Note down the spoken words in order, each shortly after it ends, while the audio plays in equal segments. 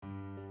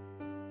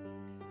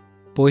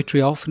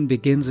Poetry often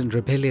begins in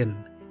rebellion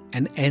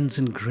and ends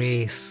in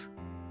grace.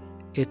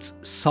 Its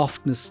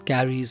softness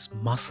carries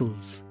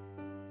muscles.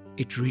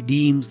 It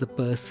redeems the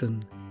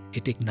person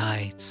it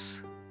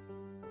ignites.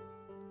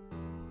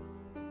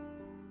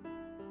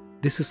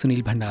 This is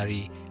Sunil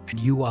Bhandari, and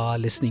you are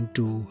listening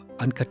to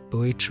Uncut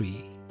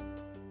Poetry.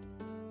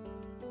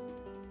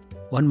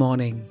 One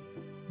morning,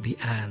 the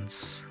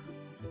ants.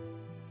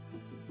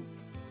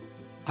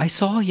 I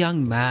saw a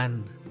young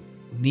man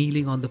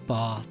kneeling on the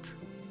path,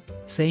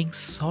 saying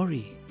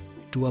sorry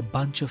to a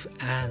bunch of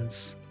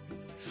ants.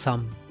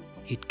 Some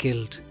he'd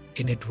killed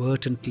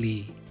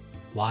inadvertently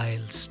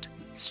whilst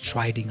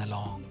striding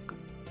along.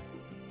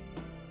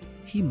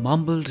 He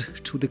mumbled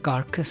to the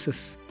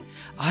carcasses,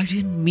 "I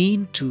didn't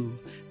mean to,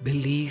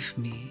 believe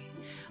me.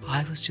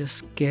 I was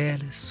just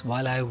careless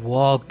while I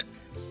walked.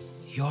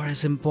 You're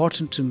as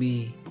important to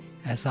me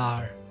as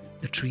are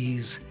the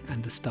trees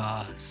and the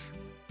stars."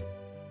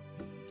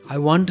 I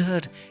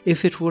wondered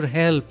if it would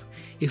help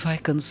if I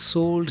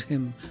consoled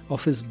him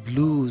of his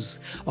blues,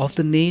 of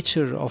the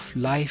nature of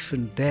life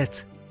and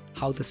death,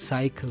 how the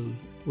cycle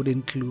would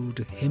include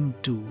him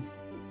too.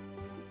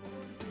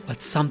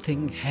 But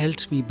something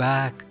held me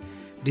back,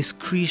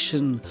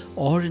 discretion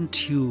or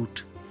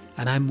intuit,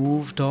 and I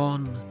moved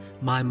on,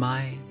 my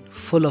mind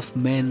full of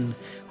men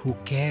who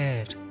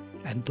cared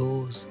and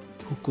those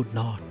who could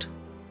not.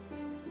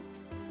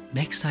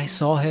 Next I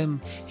saw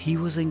him, he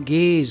was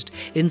engaged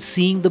in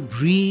seeing the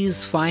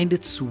breeze find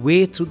its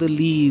way through the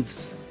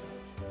leaves.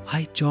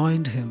 I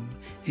joined him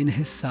in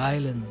his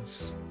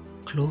silence,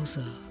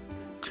 closer,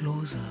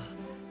 closer,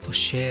 for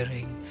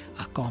sharing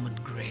a common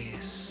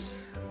grace.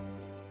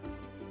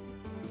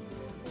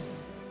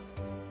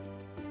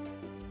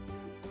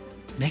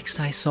 Next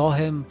I saw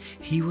him,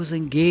 he was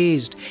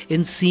engaged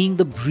in seeing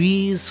the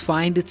breeze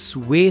find its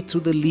way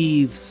through the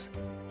leaves.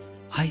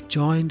 I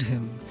joined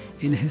him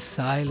in his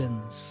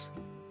silence,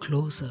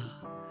 closer,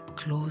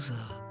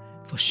 closer,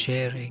 for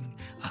sharing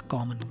a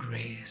common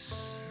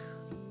grace.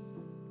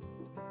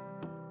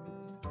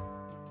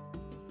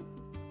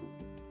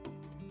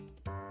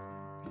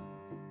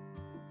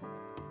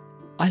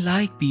 I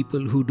like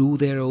people who do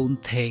their own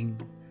thing.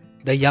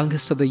 The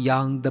youngest of the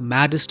young, the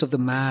maddest of the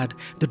mad,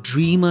 the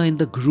dreamer in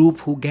the group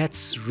who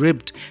gets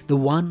ribbed, the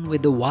one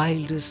with the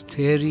wildest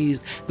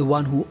theories, the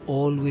one who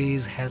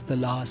always has the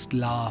last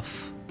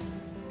laugh.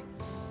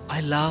 I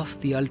love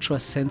the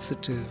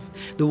ultra-sensitive,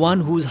 the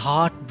one whose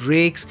heart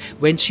breaks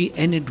when she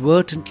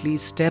inadvertently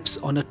steps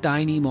on a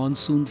tiny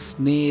monsoon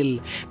snail,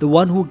 the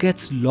one who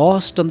gets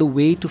lost on the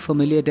way to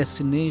familiar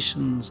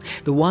destinations,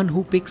 the one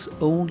who picks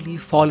only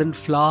fallen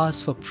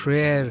flowers for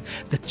prayer,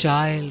 the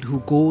child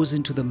who goes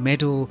into the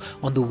meadow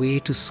on the way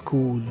to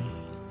school.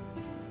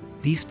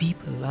 These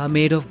people are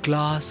made of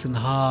glass and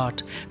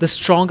heart, the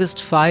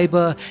strongest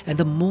fiber and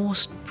the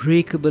most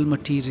breakable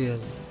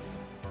material.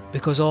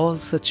 Because all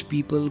such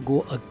people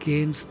go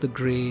against the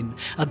grain,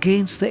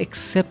 against the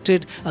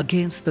accepted,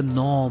 against the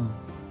norm.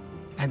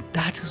 And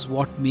that is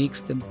what makes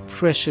them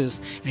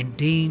precious and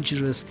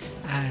dangerous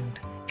and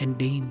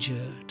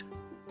endangered.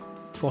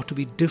 For to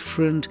be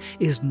different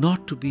is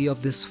not to be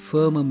of this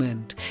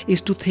firmament,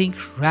 is to think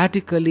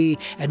radically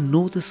and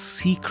know the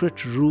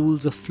secret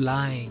rules of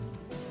flying.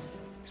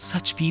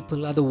 Such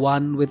people are the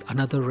one with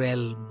another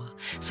realm.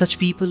 Such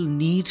people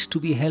need to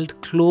be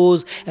held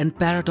close and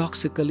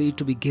paradoxically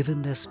to be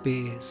given their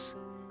space,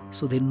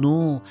 so they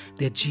know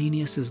their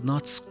genius is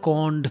not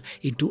scorned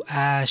into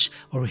ash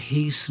or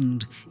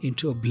hastened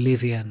into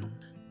oblivion.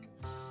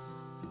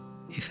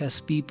 If as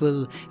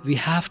people we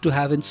have to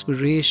have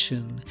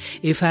inspiration,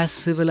 if as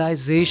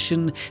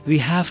civilization we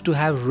have to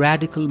have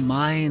radical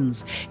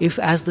minds, if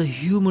as the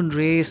human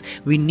race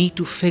we need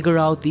to figure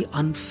out the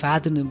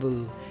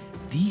unfathomable,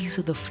 these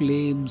are the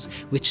flames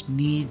which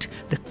need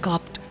the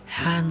cupped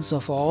hands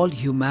of all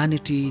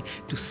humanity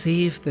to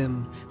save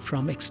them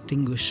from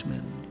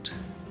extinguishment.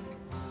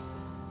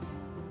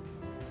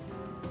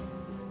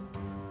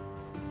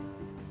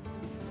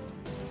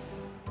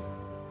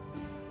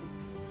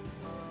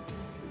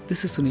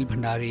 This is Sunil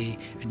Bhandari,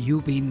 and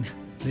you've been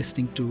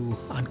listening to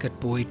Uncut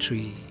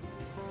Poetry.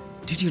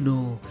 Did you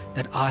know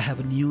that I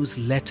have a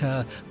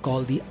newsletter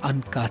called The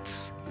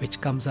Uncuts,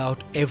 which comes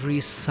out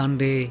every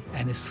Sunday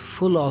and is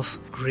full of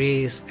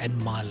grace and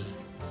mull?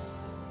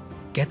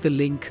 Get the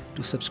link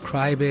to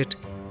subscribe it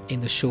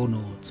in the show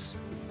notes.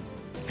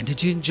 And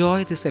did you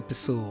enjoy this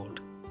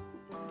episode?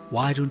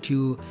 Why don't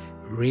you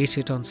rate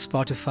it on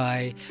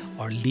Spotify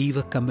or leave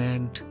a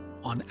comment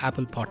on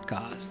Apple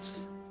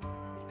Podcasts?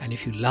 And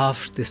if you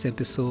loved this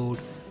episode,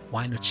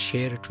 why not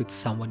share it with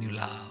someone you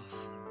love?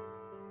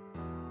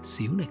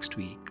 See you next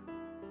week.